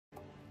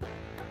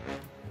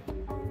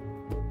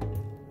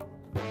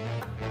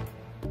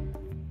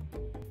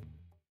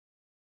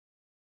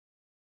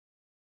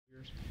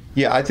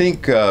Yeah, I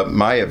think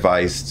my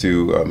advice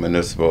to a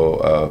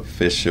municipal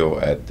official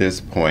at this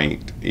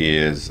point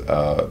is,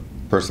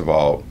 first of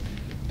all,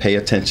 pay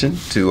attention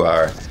to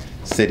our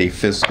city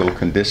fiscal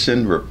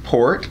condition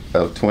report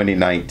of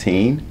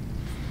 2019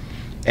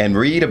 and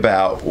read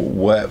about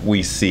what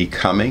we see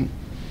coming.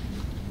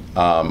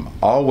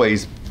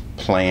 Always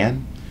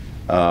plan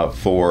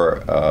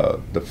for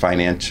the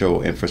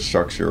financial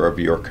infrastructure of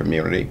your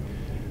community.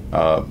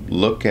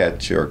 Look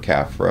at your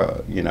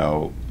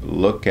CAFRA,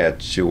 look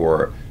at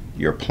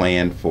your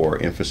plan for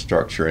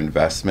infrastructure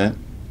investment,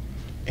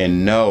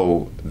 and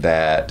know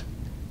that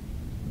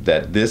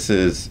this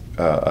is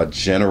a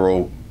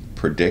general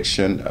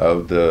prediction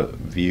of the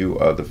view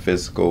of the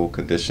fiscal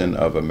condition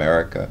of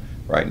America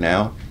right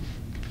now.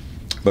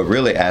 But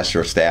really ask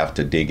your staff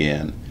to dig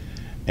in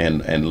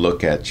and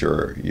look at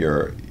your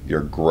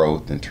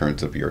growth in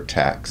terms of your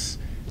tax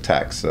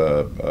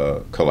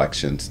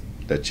collections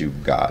that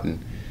you've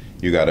gotten.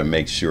 You got to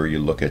make sure you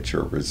look at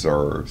your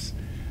reserves.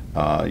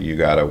 You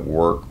got to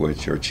work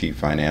with your chief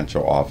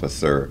financial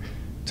officer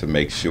to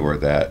make sure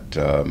that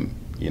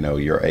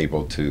you're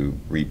able to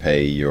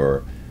repay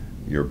your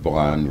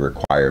bond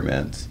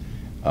requirements.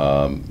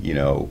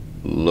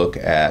 Look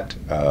at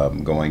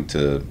going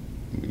to,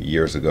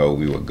 years ago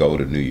we would go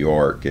to New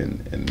York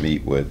and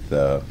meet with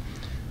the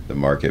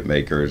market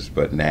makers,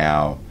 but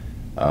now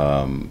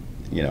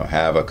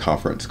have a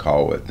conference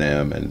call with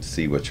them and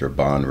see what your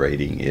bond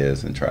rating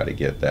is and try to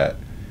get that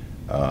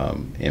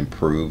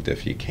improved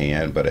if you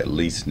can, but at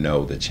least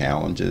know the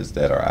challenges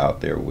that are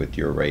out there with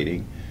your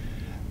rating.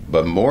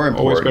 But more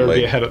importantly, always better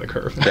be ahead of the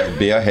curve.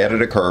 Be ahead of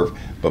the curve,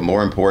 but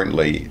more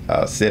importantly,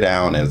 sit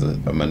down as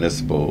a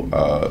municipal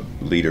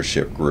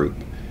leadership group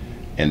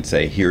and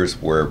say,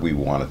 here's where we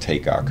want to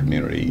take our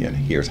community and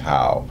here's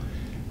how,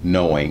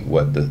 knowing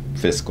what the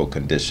fiscal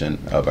condition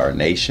of our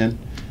nation,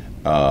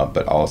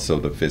 but also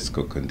the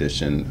fiscal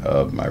condition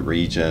of my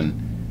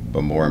region,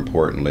 but more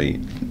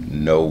importantly,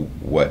 know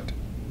what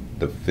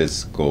the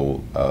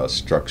fiscal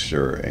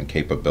structure and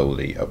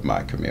capability of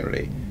my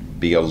community.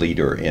 Be a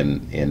leader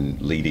in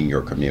leading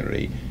your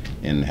community,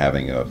 in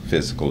having a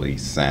fiscally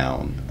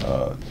sound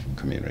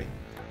community.